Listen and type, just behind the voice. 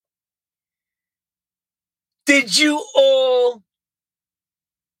Did you all,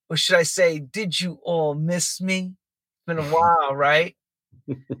 or should I say, did you all miss me? It's been a while, right?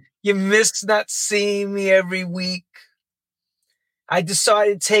 You miss not seeing me every week. I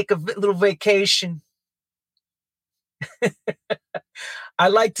decided to take a little vacation. I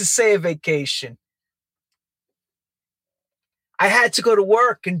like to say a vacation. I had to go to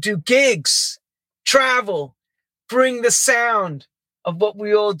work and do gigs, travel, bring the sound of what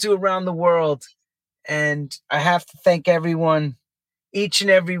we all do around the world. And I have to thank everyone each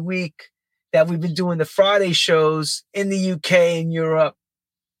and every week that we've been doing the Friday shows in the UK and Europe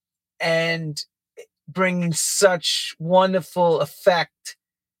and bringing such wonderful effect.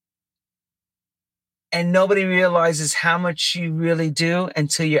 And nobody realizes how much you really do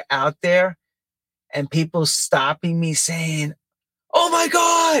until you're out there and people stopping me saying, "Oh my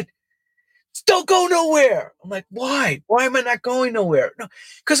God, don't go nowhere." I'm like, why? Why am I not going nowhere? No,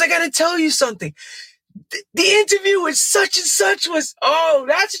 because I got to tell you something. The interview with such and such was, oh,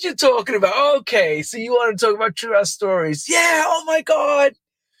 that's what you're talking about. Okay, so you want to talk about True House Stories. Yeah, oh my God.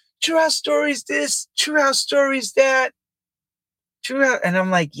 True House Stories this, True House Stories that. True House. And I'm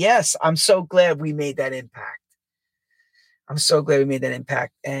like, yes, I'm so glad we made that impact. I'm so glad we made that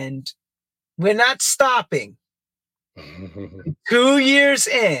impact. And we're not stopping. 2 years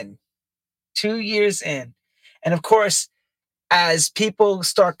in. 2 years in. And of course, as people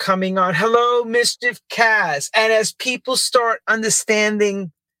start coming on, hello, Mischief Kaz. And as people start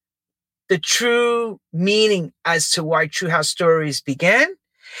understanding the true meaning as to why True House Stories began,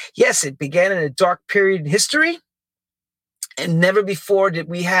 yes, it began in a dark period in history. And never before did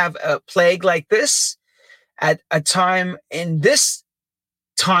we have a plague like this at a time in this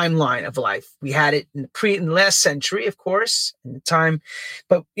timeline of life. We had it in the last century, of course, in the time,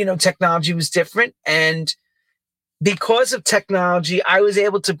 but technology was different. And because of technology, I was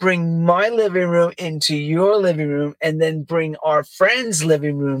able to bring my living room into your living room and then bring our friends'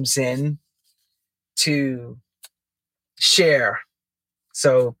 living rooms in to share.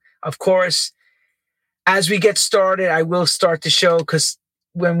 So, of course, as we get started, I will start the show because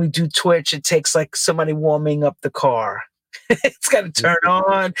when we do Twitch, it takes like somebody warming up the car. It's got to turn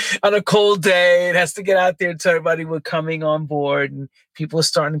on a cold day. It has to get out there to everybody. We're coming on board and people are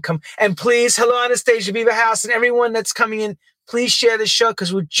starting to come. And please, hello, Anastasia Beaver House and everyone that's coming in. Please share the show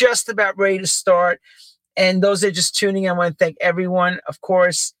because we're just about ready to start. And those that are just tuning in, I want to thank everyone, of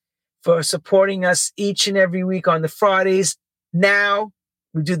course, for supporting us each and every week on the Fridays. Now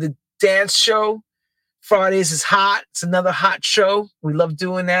we do the dance show. Fridays is hot. It's another hot show. We love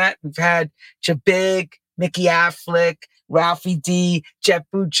doing that. We've had Jabig, Mickey Affleck, Ralphie D, Jet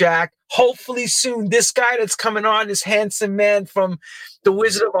Jack. Hopefully soon, this guy that's coming on, this handsome man from the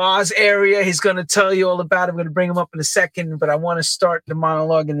Wizard of Oz area, he's going to tell you all about it. I'm going to bring him up in a second, but I want to start the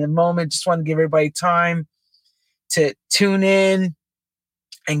monologue in a moment. Just want to give everybody time to tune in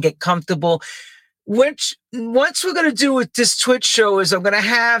and get comfortable. Which, once we're going to do with this Twitch show is I'm going to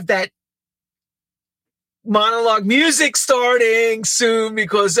have that monologue music starting soon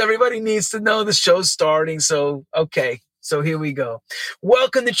because everybody needs to know the show's starting. So, okay. So here we go.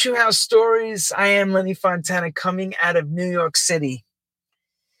 Welcome to True House Stories. I am Lenny Fontana coming out of New York City.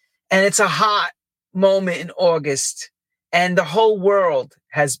 And it's a hot moment in August. And the whole world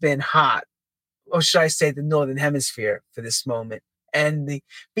has been hot. Or should I say the Northern Hemisphere for this moment. And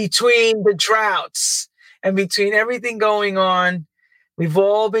between the droughts and between everything going on, we've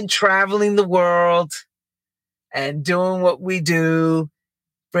all been traveling the world and doing what we do,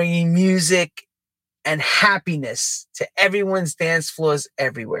 bringing music and happiness to everyone's dance floors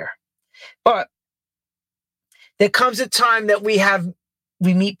everywhere. But there comes a time that we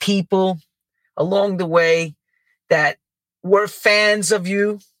meet people along the way that were fans of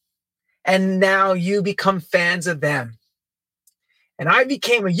you, and now you become fans of them. And I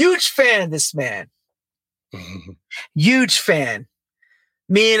became a huge fan of this man. Huge fan.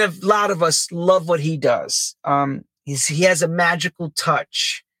 Me and a lot of us love what he does. He has a magical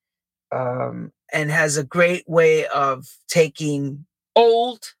touch. And has a great way of taking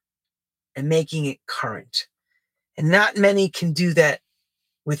old and making it current. And not many can do that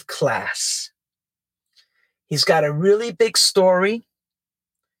with class. He's got a really big story.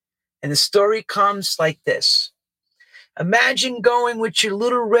 And the story comes like this. Imagine going with your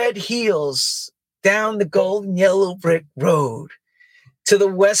little red heels down the golden yellow brick road to the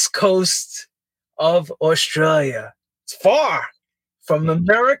west coast of Australia. It's far from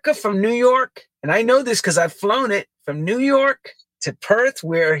America, from New York. And I know this because I've flown it from New York to Perth,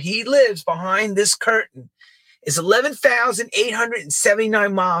 where he lives behind this curtain, is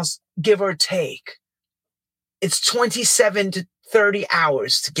 11,879 miles, give or take. It's 27 to 30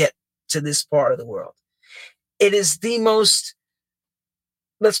 hours to get to this part of the world. it is the most,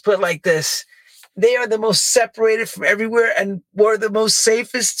 let's put it like this. They are the most separated from everywhere and were the most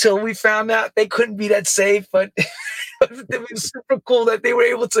safest till we found out they couldn't be that safe. But it was super cool that they were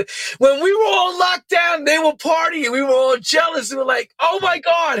able to. When we were all locked down, they were partying. We were all jealous. We were like, oh my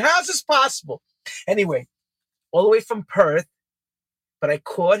God, how's this possible? Anyway, all the way from Perth, but I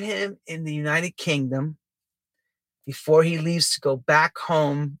caught him in the United Kingdom before he leaves to go back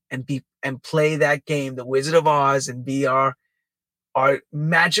home and play that game, The Wizard of Oz, and be our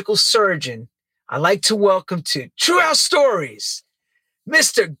magical surgeon. I'd like to welcome to True House Stories,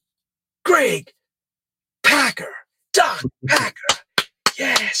 Mr. Greg Packer, Doc Packer.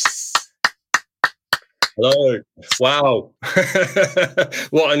 Yes. Hello. Wow.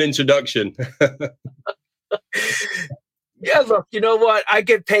 What an introduction. Yeah, look, you know what? I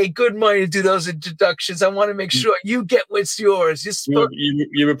get paid good money to do those introductions. I want to make sure you get what's yours.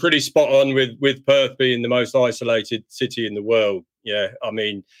 You were pretty spot on with Perth being the most isolated city in the world. Yeah, I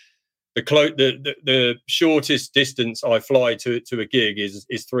mean, the shortest distance I fly to a gig is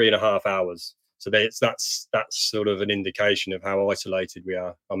 3.5 hours. So that's sort of an indication of how isolated we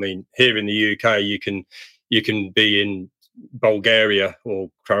are. I mean, here in the UK, you can be in Bulgaria or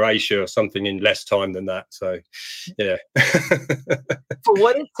Croatia or something in less time than that. So, yeah. For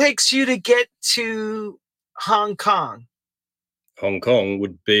what it takes you to get to Hong Kong? Hong Kong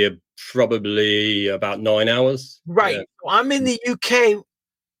would be probably about 9 hours. Right. Yeah. So I'm in the UK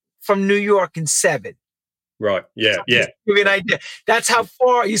from New York in 7. Right. Yeah. So yeah. Give you an idea. That's how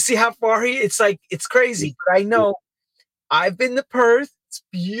far. You see how far it's like, it's crazy. But I know I've been to Perth. It's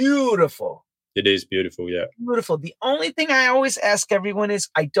beautiful. It is beautiful. Yeah. Beautiful. The only thing I always ask everyone is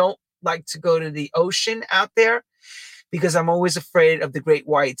I don't like to go to the ocean out there because I'm always afraid of the great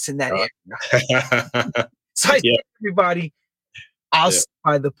whites in that area. So I tell everybody, I'll sit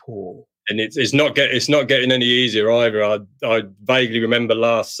by the pool. And it's not getting any easier either. I vaguely remember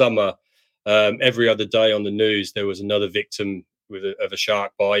last summer, every other day on the news there was another victim of a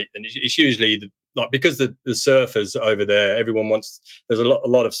shark bite, and it's usually because the surfers over there, there's a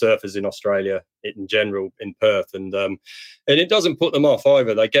lot of surfers in Australia in general, in Perth, and it doesn't put them off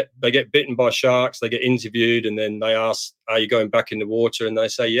either. They get bitten by sharks, they get interviewed, and then they ask, are you going back in the water? And they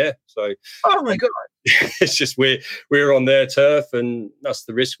say, yeah. So, oh my God. It's just we're on their turf, and that's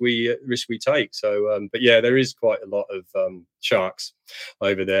the risk we take. So, but yeah, there is quite a lot of sharks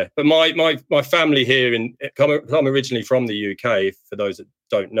over there. But my family here I'm originally from the UK. For those that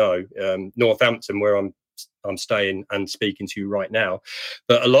don't know, Northampton, where I'm staying and speaking to you right now.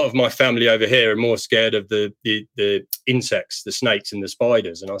 But a lot of my family over here are more scared of the insects, the snakes and the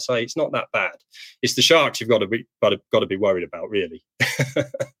spiders. And I say it's not that bad. It's the sharks you've got to be worried about, really.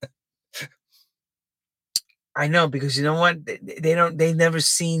 I know, because you know what? They've never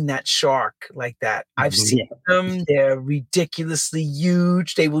seen that shark like that. I've seen them. They're ridiculously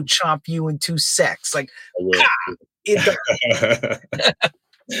huge. They will chomp you in 2 seconds. Like,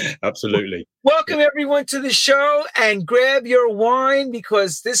 absolutely. Welcome everyone to the show, and grab your wine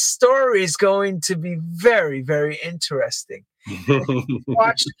because this story is going to be very, very interesting.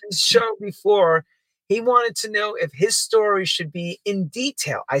 Watched this show before. He wanted to know if his story should be in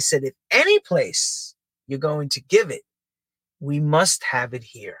detail. I said, if any place you're going to give it, we must have it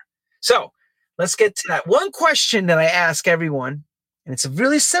here. So let's get to that. One question that I ask everyone, and it's a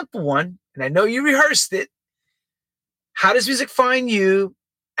really simple one, and I know you rehearsed it. How does music find you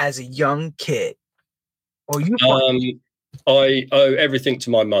as a young kid? Or you? I owe everything to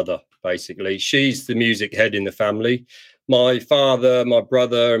my mother, basically. She's the music head in the family. My father, my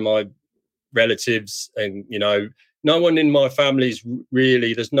brother, and my relatives, and no one in my family's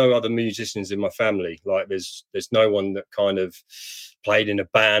really, there's no other musicians in my family. Like there's no one that kind of played in a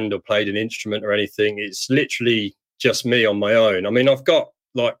band or played an instrument or anything. It's literally just me on my own. I mean, I've got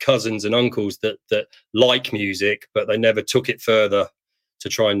like cousins and uncles that like music, but they never took it further to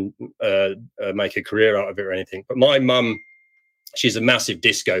try and make a career out of it or anything. But my mum, she's a massive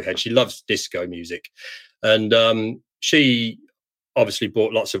disco head. She loves disco music. And she obviously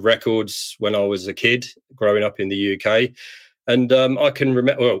bought lots of records when I was a kid growing up in the UK. And I can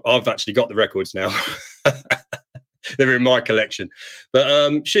remember, well, I've actually got the records now. They're in my collection.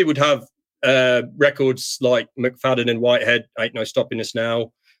 But she would have records like McFadden and Whitehead, Ain't No Stopping Us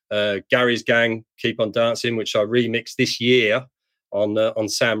Now, Gary's Gang, Keep On Dancing, which I remixed this year on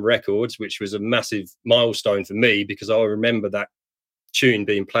Sam Records, which was a massive milestone for me because I remember that tune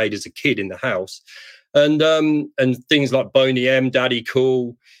being played as a kid in the house. And things like Boney M, Daddy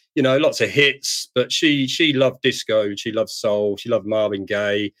Cool, lots of hits. But she loved disco, she loved soul, she loved Marvin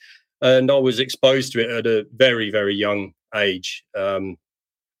Gaye, and I was exposed to it at a very, very young age,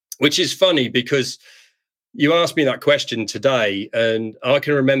 which is funny because you asked me that question today, and I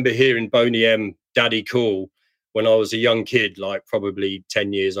can remember hearing Boney M, Daddy Cool, when I was a young kid, like probably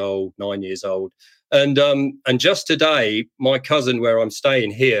 10 years old, 9 years old. And just today, my cousin, where I'm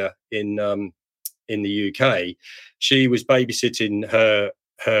staying here in the UK, she was babysitting her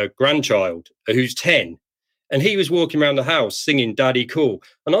grandchild who's 10, and he was walking around the house singing Daddy Cool.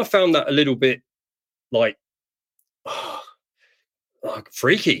 And I found that a little bit like, like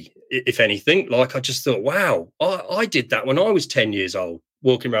freaky, if anything. Like, I just thought, wow, I did that when I was 10 years old,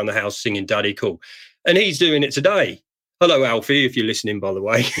 walking around the house singing Daddy Cool. And he's doing it today. Hello, Alfie, if you're listening, by the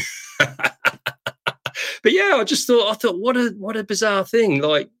way. But yeah, I thought, what a bizarre thing.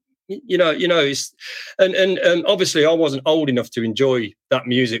 Like, it's, and obviously I wasn't old enough to enjoy that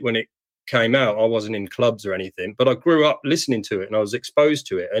music when it came out. I wasn't in clubs or anything, but I grew up listening to it and I was exposed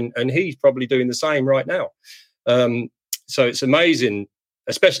to it. And he's probably doing the same right now. So it's amazing,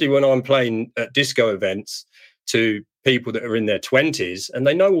 especially when I'm playing at disco events to people that are in their 20s and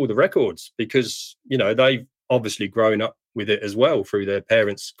they know all the records because, they've obviously grown up with it as well through their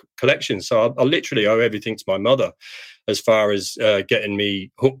parents' collection. So I literally owe everything to my mother as far as getting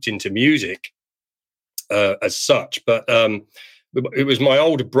me hooked into music as such. But it was my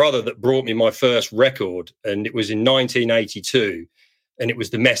older brother that brought me my first record, and it was in 1982, and it was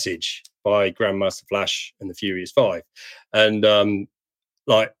The Message by Grandmaster Flash and the Furious Five. And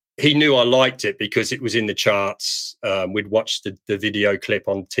he knew I liked it because it was in the charts. We'd watched the video clip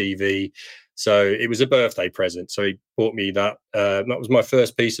on TV. So it was a birthday present. So he bought me that. That was my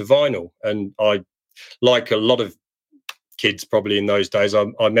first piece of vinyl. And I, like a lot of kids probably in those days,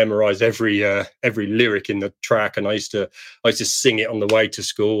 I memorized every lyric in the track, and I used to sing it on the way to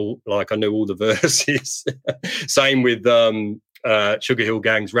school. Like, I knew all the verses. Same with Sugar Hill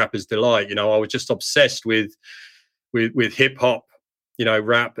Gang's Rapper's Delight. I was just obsessed with hip hop,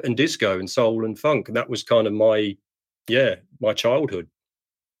 rap and disco and soul and funk. And that was kind of my childhood.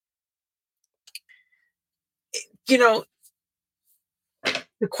 The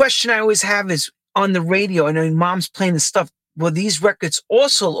question I always have is, on the radio, I know Mom's playing the stuff. Were these records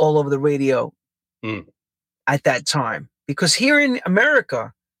also all over the radio at that time? Because here in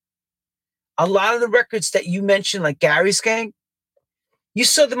America, a lot of the records that you mentioned, like Gary's Gang, you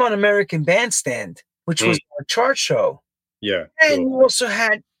saw them on American Bandstand, which was a chart show. Yeah. And you also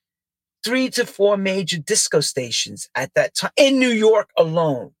had 3 to 4 major disco stations at that time in New York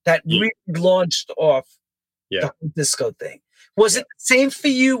alone that really launched off the whole disco thing. Was it the same for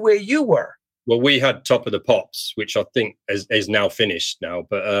you where you were? Well, we had Top of the Pops, which I think is now finished now.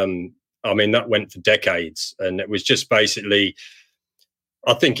 But that went for decades, and it was just basically,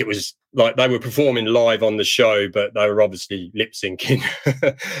 I think it was like they were performing live on the show, but they were obviously lip syncing.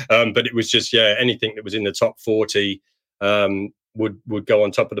 But it was just anything that was in the top 40 would go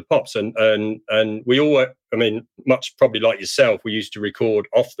on Top of the Pops, and we all, much probably like yourself, we used to record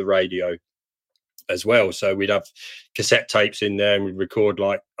off the radio as well. So we'd have cassette tapes in there and we'd record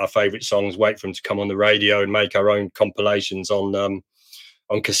like our favorite songs, wait for them to come on the radio and make our own compilations on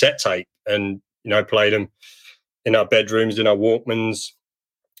cassette tape, and play them in our bedrooms, in our Walkmans,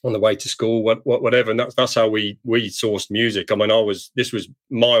 on the way to school, whatever. And that's how we sourced music. This was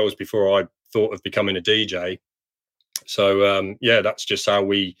miles before I thought of becoming a DJ. So that's just how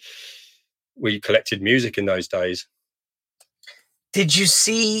we collected music in those days. Did you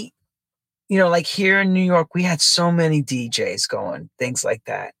see, like here in New York, we had so many DJs going, things like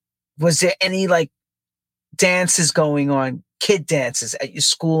that. Was there any like dances going on, kid dances at your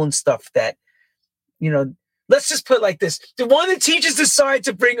school and stuff that, let's just put it like this. Did one of the teachers decide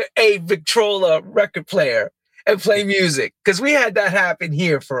to bring a Victrola record player and play music? Because we had that happen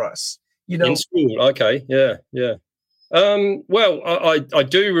here for us, In school, okay, yeah. Well, I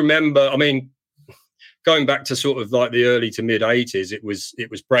do remember, going back to sort of like the early to mid 80s, it was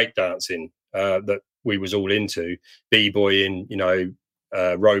breakdancing that we was all into, b-boying,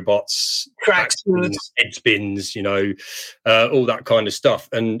 robots, tracksuits, head spins, all that kind of stuff.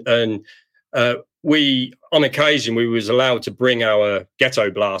 And we, on occasion, we was allowed to bring our ghetto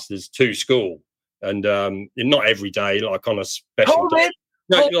blasters to school, and not every day, like on a special day.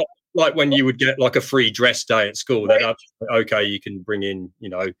 Like when you would get like a free dress day at school, right. Okay, you can bring in,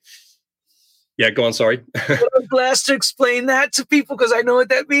 Yeah, go on, sorry. Blaster, explain that to people, because I know what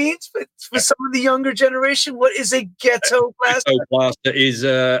that means, but for some of the younger generation, what is a ghetto blaster? Ghetto blaster is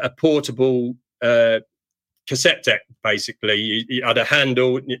a portable cassette deck, basically. You had a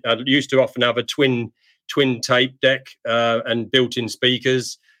handle. I used to often have a twin tape deck and built-in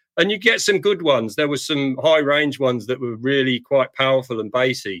speakers, and you get some good ones. There were some high-range ones that were really quite powerful and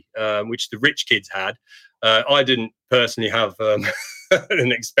bassy, which the rich kids had. I didn't personally have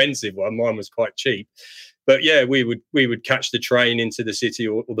an expensive one. Mine was quite cheap. But yeah, we would catch the train into the city,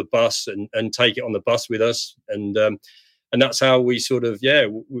 or the bus, and take it on the bus with us, and that's how we sort of,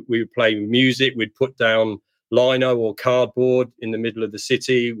 we would play music. We'd put down lino or cardboard in the middle of the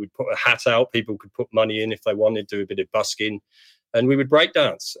city. We'd put a hat out. People could put money in if they wanted, do a bit of busking, and we would break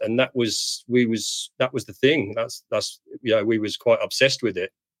dance. And that was the thing. That's we was quite obsessed with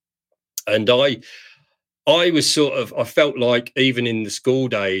it. And I was I felt like, even in the school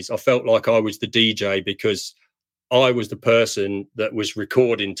days, I felt like I was the DJ, because I was the person that was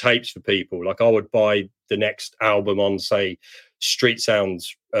recording tapes for people. Like, I would buy the next album on, say, Street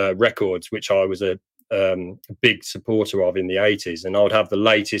Sounds Records, which I was a big supporter of in the 80s, and I would have the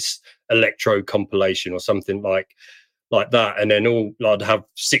latest electro compilation or something like that. And then I'd have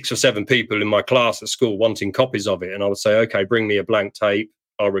 6 or 7 people in my class at school wanting copies of it. And I would say, okay, bring me a blank tape.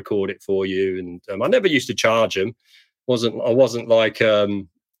 I'll record it for you. And I never used to charge them. I wasn't like trying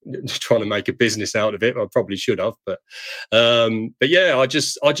to make a business out of it. I probably should have, but yeah, I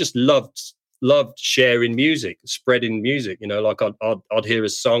just loved sharing music, spreading music. Like, I'd hear a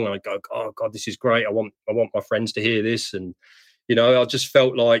song and I'd go, oh God, this is great. I want my friends to hear this. And I just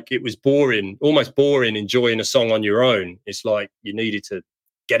felt like it was almost boring enjoying a song on your own. It's like you needed to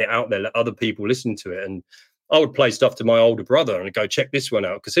get it out there, let other people listen to it. And I would play stuff to my older brother and I'd go, check this one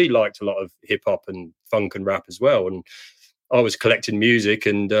out, because he liked a lot of hip hop and funk and rap as well. And I was collecting music,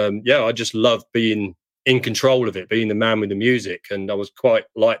 and I just loved being in control of it, being the man with the music. And I was quite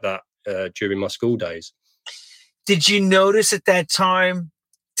like that during my school days. Did you notice at that time,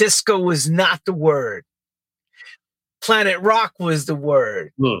 disco was not the word? Planet rock was the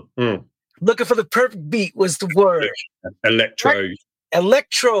word. Looking for the perfect beat was the word. Electro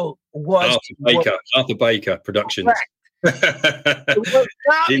was Arthur Baker Productions. He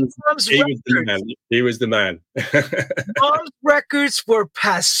was the man. Mom's records were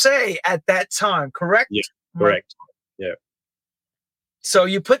passé at that time, correct? Yeah, correct. Yeah. So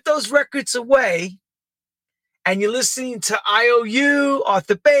you put those records away, and you're listening to IOU,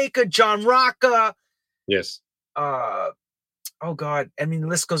 Arthur Baker, John Rocca. Yes. Oh God, I mean, the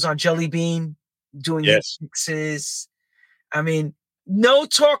list goes on. Jelly Bean doing mixes. I mean, no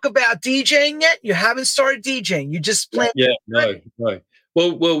talk about DJing yet. You haven't started DJing. You just play. Yeah, no.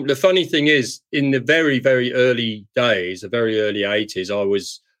 Well, the funny thing is, in the very, very early days, the very early 80s,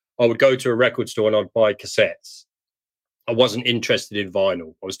 I would go to a record store and I'd buy cassettes. I wasn't interested in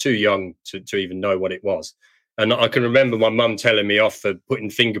vinyl. I was too young to even know what it was. And I can remember my mum telling me off for putting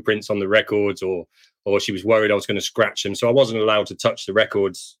fingerprints on the records, or she was worried I was going to scratch them. So I wasn't allowed to touch the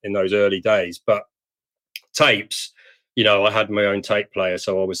records in those early days. But tapes, I had my own tape player,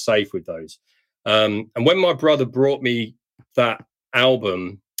 so I was safe with those. And when my brother brought me that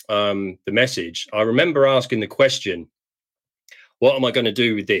album, The Message, I remember asking the question, what am I going to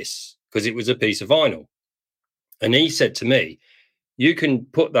do with this? Because it was a piece of vinyl. And he said to me, you can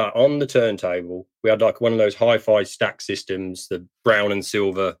put that on the turntable. We had like one of those hi-fi stack systems, the brown and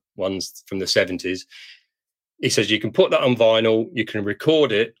silver ones from the 70s. He says, you can put that on vinyl, you can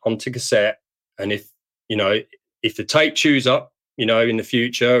record it onto cassette. And if the tape chews up, in the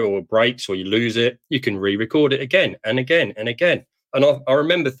future, or breaks, or you lose it, you can re-record it again and again and again. And I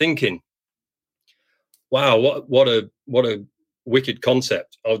remember thinking, wow, what a wicked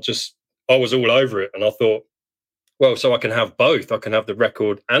concept. I was all over it. And I thought, well, so I can have both. I can have the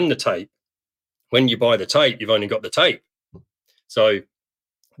record and the tape. When you buy the tape, you've only got the tape. So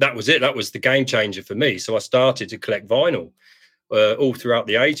that was it. That was the game changer for me. So I started to collect vinyl all throughout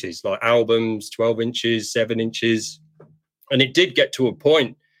the 80s, like albums, 12 inches, 7 inches. And it did get to a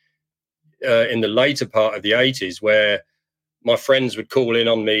point in the later part of the 80s where my friends would call in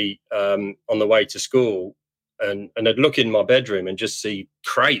on me on the way to school, and I'd look in my bedroom and just see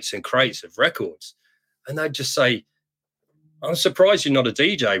crates and crates of records. And they'd just say, I'm surprised you're not a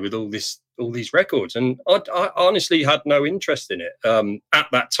DJ with all these records. And I honestly had no interest in it at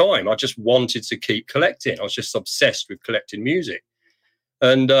that time. I just wanted to keep collecting. I was just obsessed with collecting music.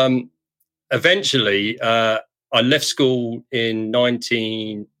 And eventually, I left school in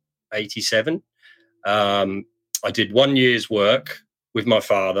 1987. I did 1 year's work with my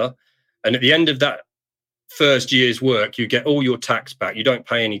father. And at the end of that first year's work, you get all your tax back. You don't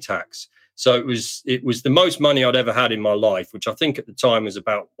pay any tax. So it was the most money I'd ever had in my life, which I think at the time was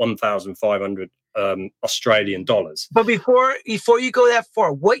about 1,500 Australian dollars. But before you go that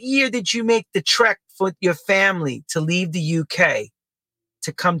far, what year did you make the trek for your family to leave the UK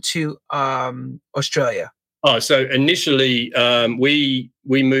to come to Australia? Oh, so initially we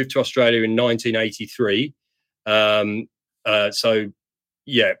moved to Australia in 1983.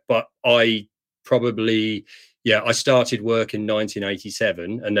 But I probably. Yeah, I started work in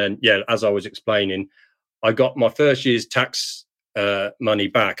 1987. And then, as I was explaining, I got my first year's tax money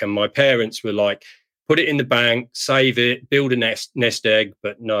back, and my parents were like, put it in the bank, save it, build a nest egg.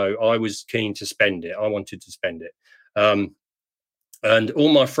 But no, I was keen to spend it. I wanted to spend it. And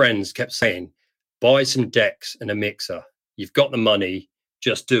all my friends kept saying, buy some decks and a mixer. You've got the money,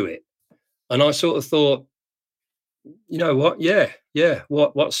 just do it. And I sort of thought, you know what? Yeah.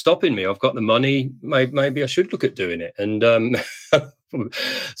 What's stopping me? I've got the money. Maybe I should look at doing it. And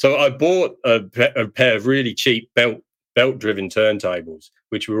so I bought a pair of really cheap belt-driven turntables,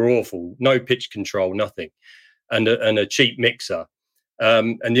 which were awful. No pitch control, nothing, and a cheap mixer.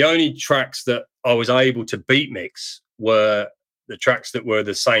 And the only tracks that I was able to beat mix were the tracks that were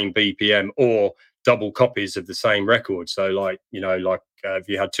the same BPM or double copies of the same record. So like if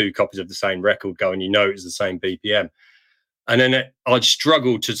you had 2 copies of the same record going, it was the same BPM. And then I'd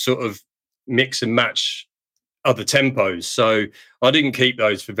struggle to sort of mix and match other tempos. So I didn't keep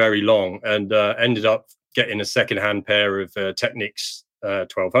those for very long, and ended up getting a secondhand pair of Technics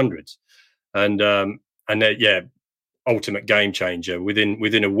 1200s. And then, ultimate game changer.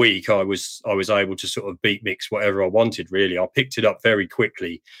 Within a week, I was able to sort of beat mix whatever I wanted. Really, I picked it up very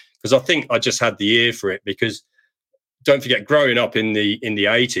quickly because I think I just had the ear for it. Because don't forget, growing up in the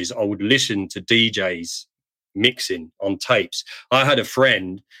 80s, I would listen to DJs mixing on tapes. I had a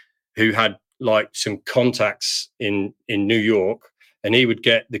friend who had like some contacts in New York, and he would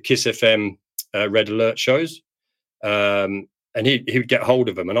get the Kiss FM Red Alert shows, and he would get hold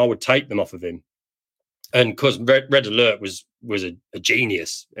of them, and I would take them off of him. And because Red Alert was a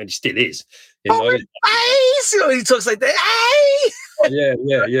genius, and he still is. He talks like that. Hey!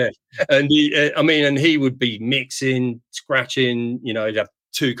 Yeah. And he would be mixing, scratching. He'd have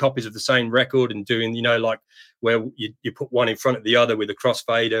 2 copies of the same record and doing, like where you put one in front of the other with a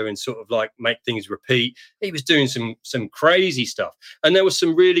crossfader and sort of like make things repeat. He was doing some crazy stuff, and there was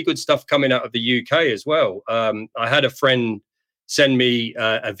some really good stuff coming out of the UK as well. I had a friend send me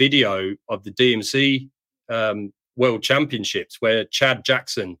a video of the DMC World Championships where Chad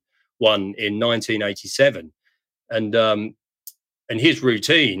Jackson won in 1987, and his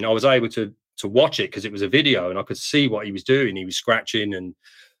routine, I was able to watch it because it was a video, and I could see what he was doing. He was scratching and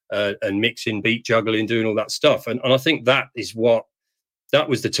mixing, beat juggling, doing all that stuff, and I think that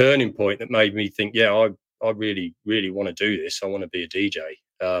was the turning point that made me think, I really want to do this. I want to be a DJ,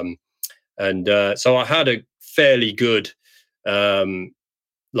 so I had a fairly good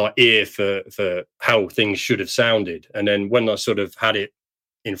ear for how things should have sounded. And then when I sort of had it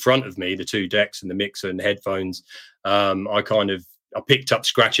in front of me, the 2 decks and the mixer and the headphones, I picked up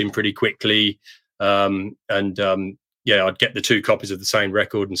scratching pretty quickly. I'd get the 2 copies of the same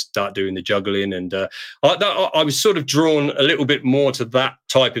record and start doing the juggling. And I was sort of drawn a little bit more to that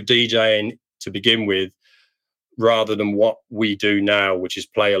type of DJing to begin with, rather than what we do now, which is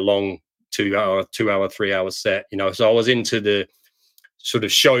play a long 2-hour, 3-hour set. So I was into the sort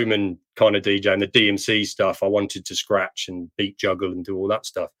of showman kind of DJ and the DMC stuff. I wanted to scratch and beat juggle and do all that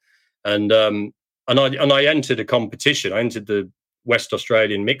stuff. And I entered a competition. I entered the West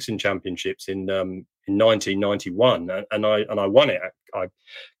Australian Mixing Championships in 1991, and I won it. I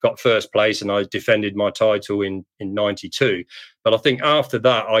got first place, and I defended my title in 92. But I think after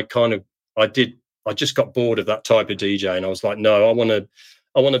that, I just got bored of that type of DJ, and I was like, no, I want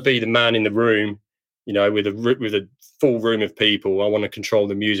to be the man in the room, with a full room of people. I want to control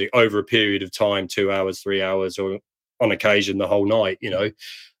the music over a period of time, 2 hours, 3 hours, or on occasion the whole night.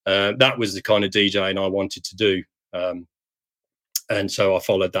 That was the kind of DJing I wanted to do. And so I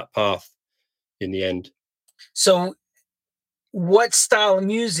followed that path in the end. So what style of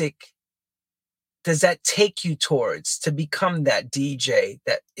music does that take you towards to become that DJ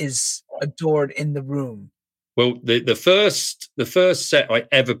that is adored in the room? Well, the first set I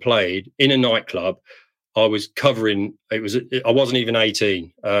ever played in a nightclub, I was covering. I wasn't even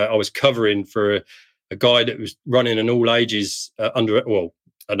 18. I was covering for a guy that was running an all ages an under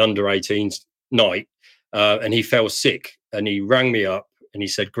 18s night, and he fell sick. And he rang me up and he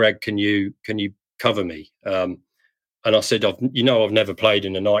said, "Greg, can you cover me?" And I said, "I've never played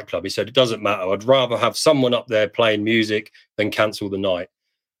in a nightclub." He said, "It doesn't matter. I'd rather have someone up there playing music than cancel the night."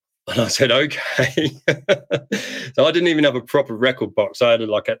 And I said, "Okay." So I didn't even have a proper record box. I had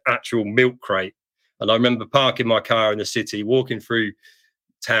an actual milk crate. And I remember parking my car in the city, walking through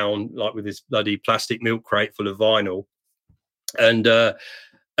town with this bloody plastic milk crate full of vinyl. And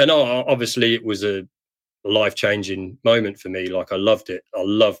obviously it was a life-changing moment for me. I loved it. I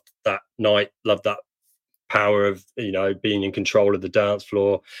loved that night, loved that power of being in control of the dance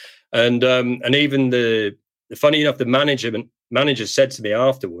floor. And even funny enough, the manager said to me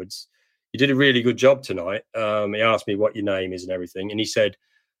afterwards, "You did a really good job tonight." He asked me what your name is and everything, and he said,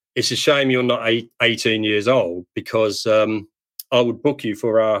 it's a shame you're not 18 years old, because I would book you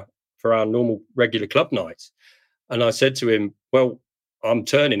for our normal regular club nights. And I said to him, well, I'm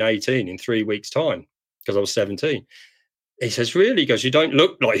turning 18 in 3 weeks' time, because I was 17. He says, really? He goes, you don't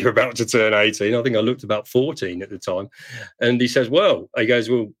look like you're about to turn 18. I think I looked about 14 at the time. And he says, well,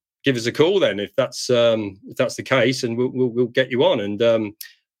 give us a call then if that's the case, and we'll get you on.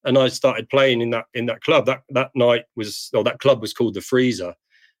 And I started playing in that club. That club was called the Freezer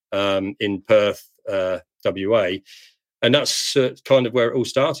in Perth, WA, and that's kind of where it all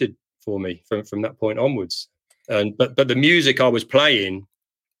started for me from that point onwards. But the music I was playing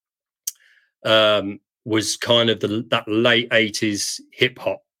was kind of that late 80s hip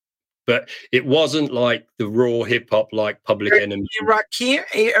hop, but it wasn't like the raw hip hop like Public Enemy.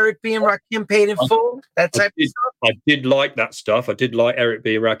 Eric B. and Rakim, Paid in Full, that type of stuff. I did like that stuff. I did like Eric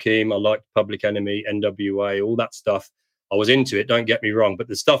B. and Rakim. I liked Public Enemy, NWA, all that stuff. I was into it, don't get me wrong, but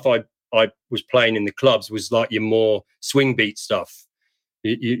the stuff I was playing in the clubs was like your more swing beat stuff.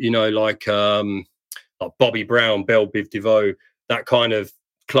 You know, like Bobby Brown, Belle Biv DeVoe, that kind of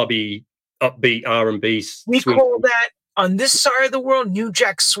clubby, upbeat R&B. We call that on this side of the world New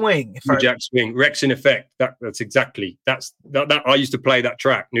Jack Swing. New Jack Swing, Rex in Effect. That's exactly that. I used to play that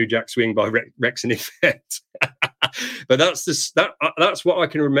track, New Jack Swing by Rex in Effect. But that's what I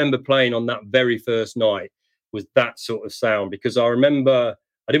can remember playing on that very first night, was that sort of sound, because I remember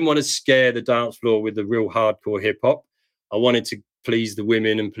I didn't want to scare the dance floor with the real hardcore hip hop. I wanted to please the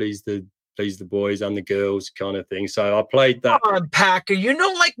women and please the boys and the girls kind of thing. So I played that. Come on, Packer. You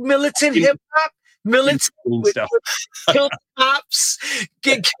know, like militant hip hop, militant stuff. Kill the cops.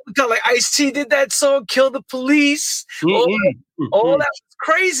 Like Ice-T did that song, Kill the Police. All that was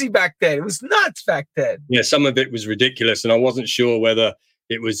crazy back then. It was nuts back then. Yeah, some of it was ridiculous, and I wasn't sure whether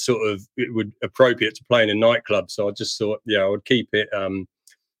it was it would appropriate to play in a nightclub. So I just thought, I would keep it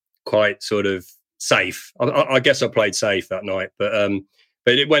quite sort of safe. I guess I played safe that night,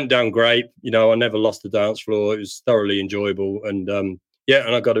 but it went down great. You know, I never lost the dance floor. It was thoroughly enjoyable, and and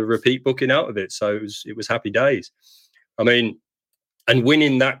I got a repeat booking out of it. So it was happy days. I mean, and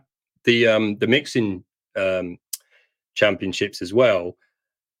winning the mixing championships as well.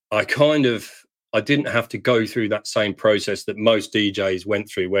 I didn't have to go through that same process that most DJs went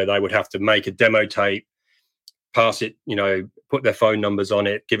through, where they would have to make a demo tape, pass it, put their phone numbers on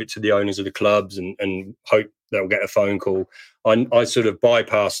it, give it to the owners of the clubs, and hope they'll get a phone call. I sort of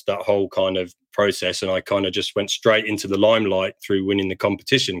bypassed that whole kind of process, and I kind of just went straight into the limelight through winning the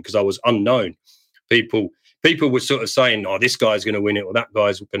competition, because I was unknown. People were sort of saying, "Oh, this guy's going to win it," or "That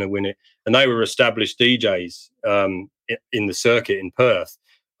guy's going to win it," and they were established DJs in the circuit in Perth,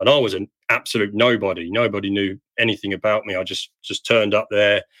 and I was an absolute nobody. Nobody knew anything about me. I just turned up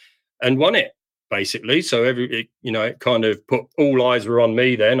there and won it, basically. So it kind of put all eyes were on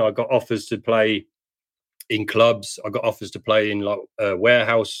me. Then I got offers to play in clubs. I got offers to play in like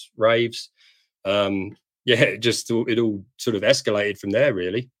warehouse raves. It all sort of escalated from there,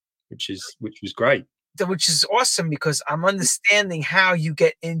 really, which was great. Which is awesome, because I'm understanding how you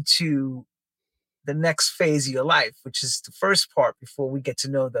get into the next phase of your life, which is the first part before we get to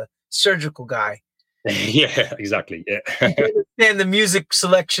know the surgical guy. Yeah, exactly. Yeah. You understand the music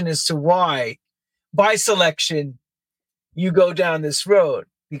selection as to why, by selection, you go down this road.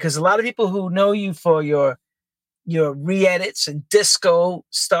 Because a lot of people who know you for your re-edits and disco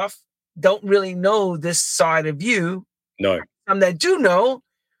stuff don't really know this side of you. No. Some that do know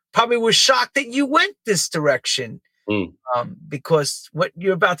probably were shocked that you went this direction. Because what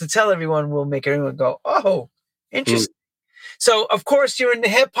you're about to tell everyone will make everyone go, oh, interesting. So, of course, you're in the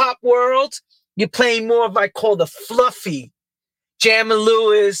hip-hop world. You're playing more of, I call the fluffy, Jam and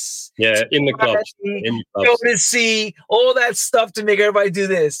Lewis. Yeah, in the clubs. Jodeci, all that stuff to make everybody do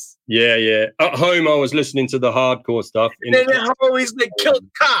this. Yeah, yeah. At home, I was listening to the hardcore stuff. And then always they killed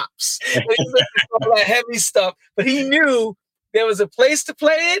cops. All that heavy stuff. But he knew there was a place to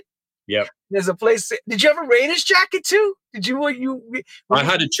play it. Yep. There's a place. Did you have a Raiders jacket too? Did you? I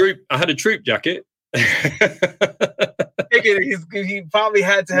had a troop jacket. He probably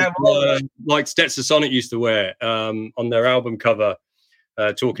had to have like Stetson Sonic used to wear on their album cover,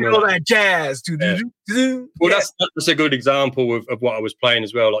 talking all that jazz. Well, that's a good example of what I was playing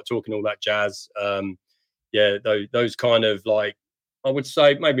as well, like talking all that jazz. Those kind of, like, I would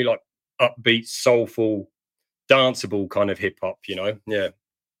say maybe like upbeat, soulful, danceable kind of hip hop. Yeah.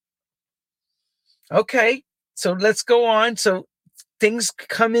 Okay, so let's go on. So things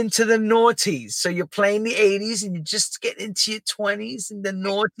come into the noughties. So you're playing the 80s and you just get into your 20s and the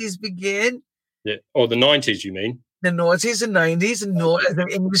noughties begin. Yeah, or the 90s, you mean? The noughties and 90s, and the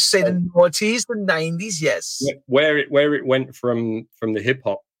English say the noughties, the 90s, yes. Where it went from the hip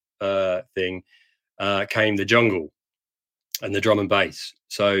hop thing came the jungle and the drum and bass.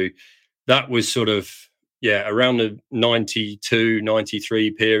 So that was sort of, around the 92,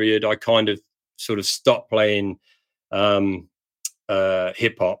 93 period. I kind of sort of stopped playing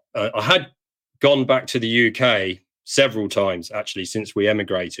hip hop. I had gone back to the UK several times actually since we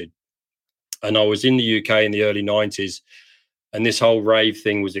emigrated, and I was in the UK in the early 90s, and this whole rave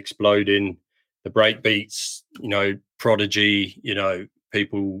thing was exploding. The break beats, Prodigy,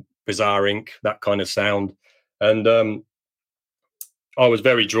 people, Bizarre Inc., that kind of sound. And I was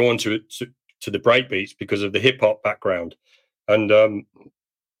very drawn to the break beats because of the hip hop background. And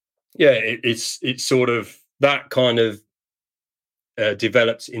it's sort of that kind of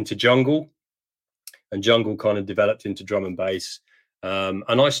developed into jungle, and jungle kind of developed into drum and bass.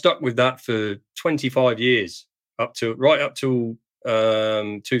 And I stuck with that for 25 years, right up till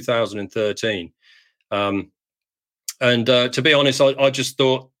 2013. And to be honest, I just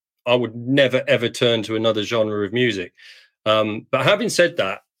thought I would never, ever turn to another genre of music. But having said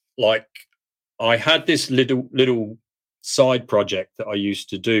that, like, I had this little side project that I used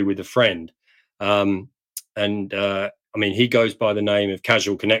to do with a friend. I mean, he goes by the name of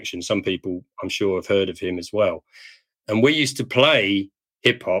Casual Connection. Some people, I'm sure, have heard of him as well. And we used to play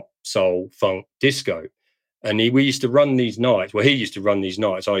hip hop, soul, funk, disco. And we used to run these nights. Well, he used to run these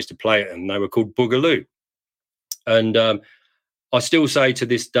nights. I used to play at them. They were called Boogaloo. And I still say to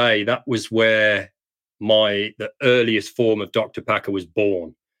this day, that was where the earliest form of Dr. Packer was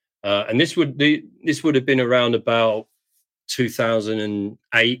born. And this would have been around about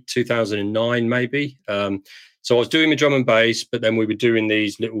 2008, 2009, maybe. So I was doing the drum and bass, but then we were doing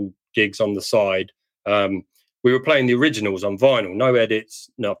these little gigs on the side. We were playing the originals on vinyl, no edits.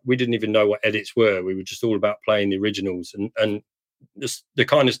 No, we didn't even know what edits were. We were just all about playing the originals. And the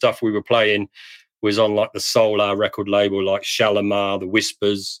kind of stuff we were playing was on like the Solar record label, like Shalimar, The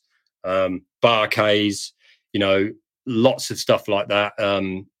Whispers, Barkays, lots of stuff like that.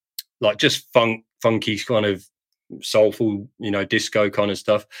 Like just funky kind of soulful, disco kind of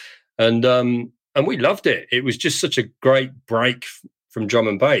stuff. And we loved it. It was just such a great break from drum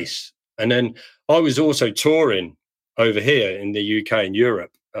and bass. And then I was also touring over here in the UK and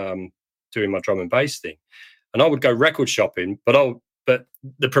Europe, doing my drum and bass thing. And I would go record shopping, but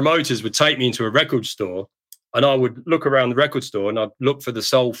the promoters would take me into a record store, and I would look around the record store and I'd look for the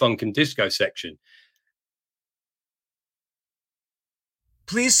soul, funk, and disco section.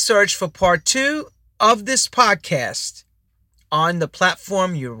 Please search for part 2 of this podcast on the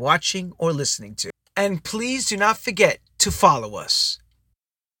platform you're watching or listening to. And please do not forget to follow us.